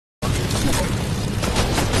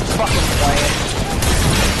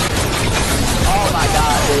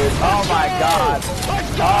god.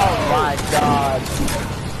 Oh my god.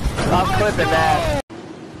 I'm clipping that.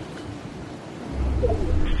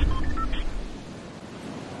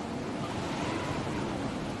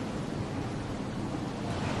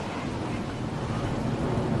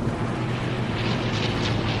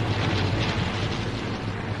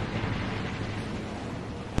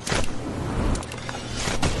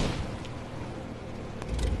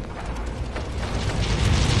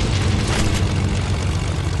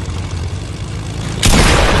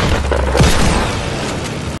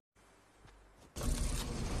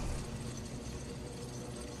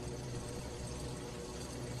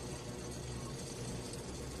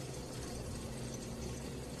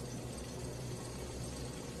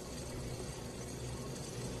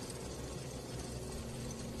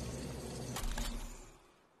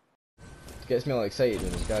 Gets me all excited when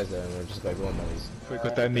there's guys there and we're just about going these. Quick, go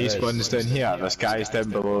down these ones down here. There's guys down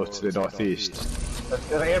below to the northeast.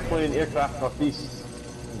 There's an airplane, aircraft northeast.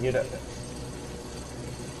 You can hear it.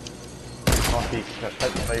 Northeast, that's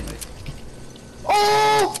right beside me.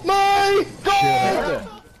 Oh my god!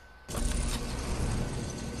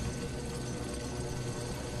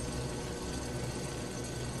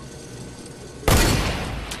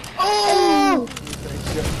 Oh!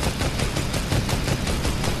 Let's go!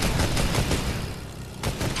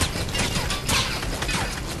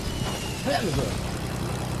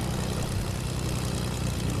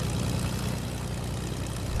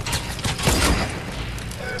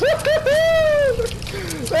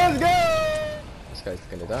 This guy's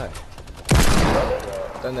gonna die.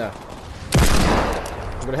 Down there.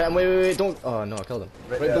 I'm gonna hit him. Wait, don't. Oh no, I killed him.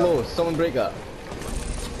 Right below. Someone break that.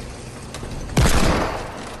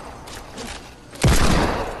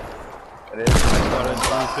 It is.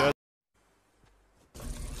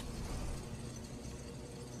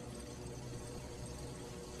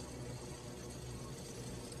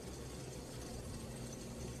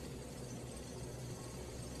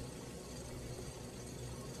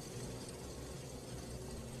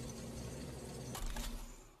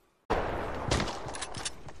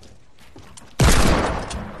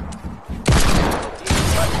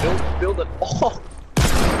 Build it. Oh!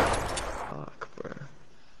 Fuck, bro.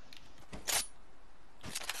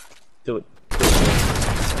 Do it.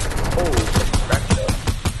 Holy shit, cracked it.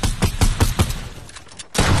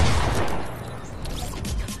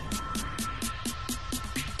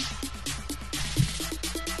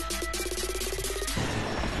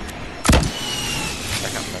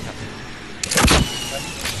 Back up.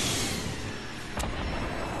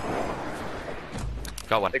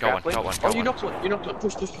 Got one. Oh, you knocked one.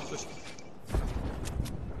 Push.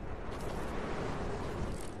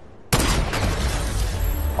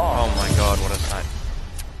 Oh my god, what a sight.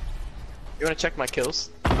 You wanna check my kills?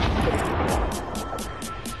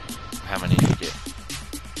 How many did you get?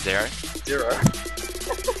 Zero?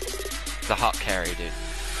 It's a hot carry, dude.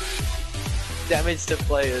 Damage to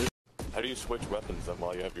players. How do you switch weapons then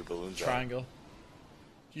while you have your balloons Triangle. out?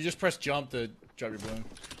 You just press jump to drop your balloon.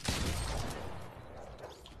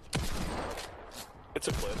 It's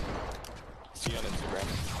a clip. See you on Instagram.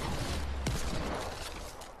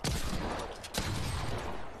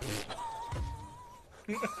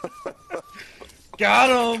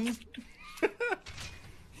 Got him!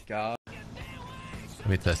 Got him. Let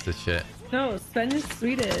me test this shit. No, Sven is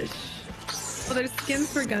Swedish. Well, there's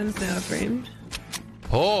skins for guns now framed.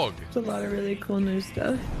 Pog! There's a lot of really cool new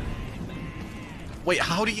stuff. Wait,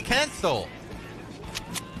 how do you cancel?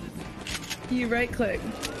 You right click.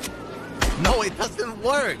 No, it doesn't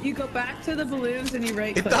work! You go back to the balloons and you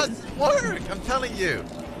right click. It doesn't work! I'm telling you!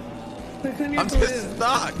 Click on your I'm balloon. just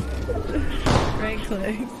stuck! Right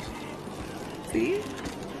click. See?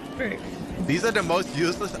 Frick. These are the most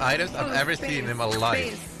useless items I've ever space, seen in my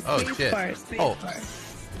life. space, Oh space shit. bar, space Oh. bar.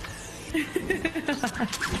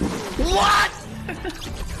 What?!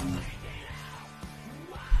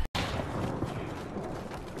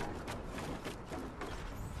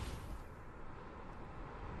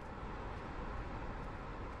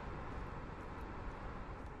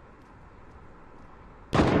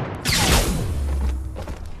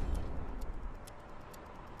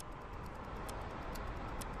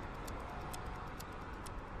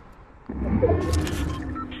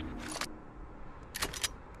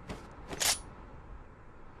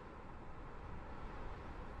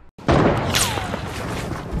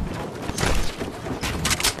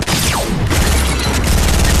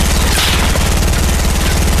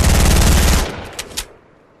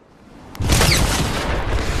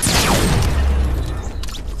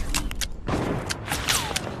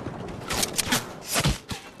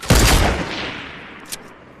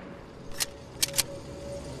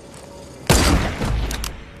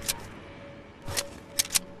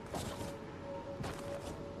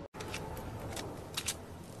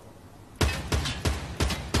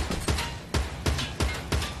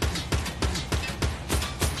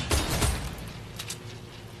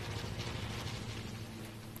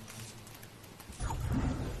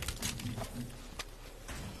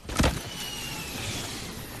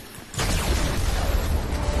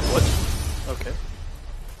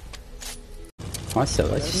 Ouais, ça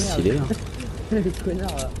va, c'est stylé. Hein. Les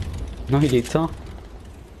connards là. Non, il est éteint.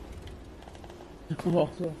 Oh,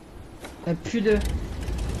 t'as plus de.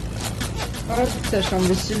 Oh putain, je suis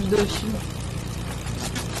imbécile de film.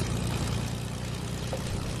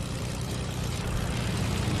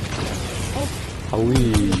 Ah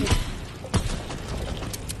oui.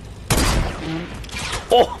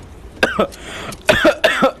 Oh.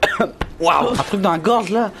 Waouh, un truc dans la gorge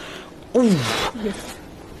là. Ouf.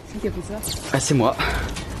 C'est qui a fait ça? Ah, c'est moi.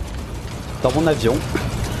 Dans mon avion.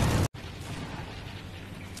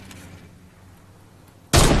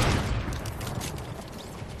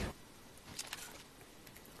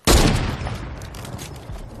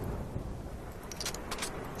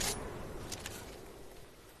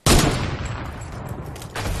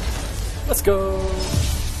 Let's go.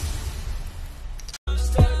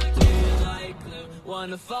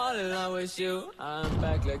 Wanna fall in love with you. I'm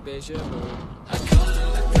back like they should.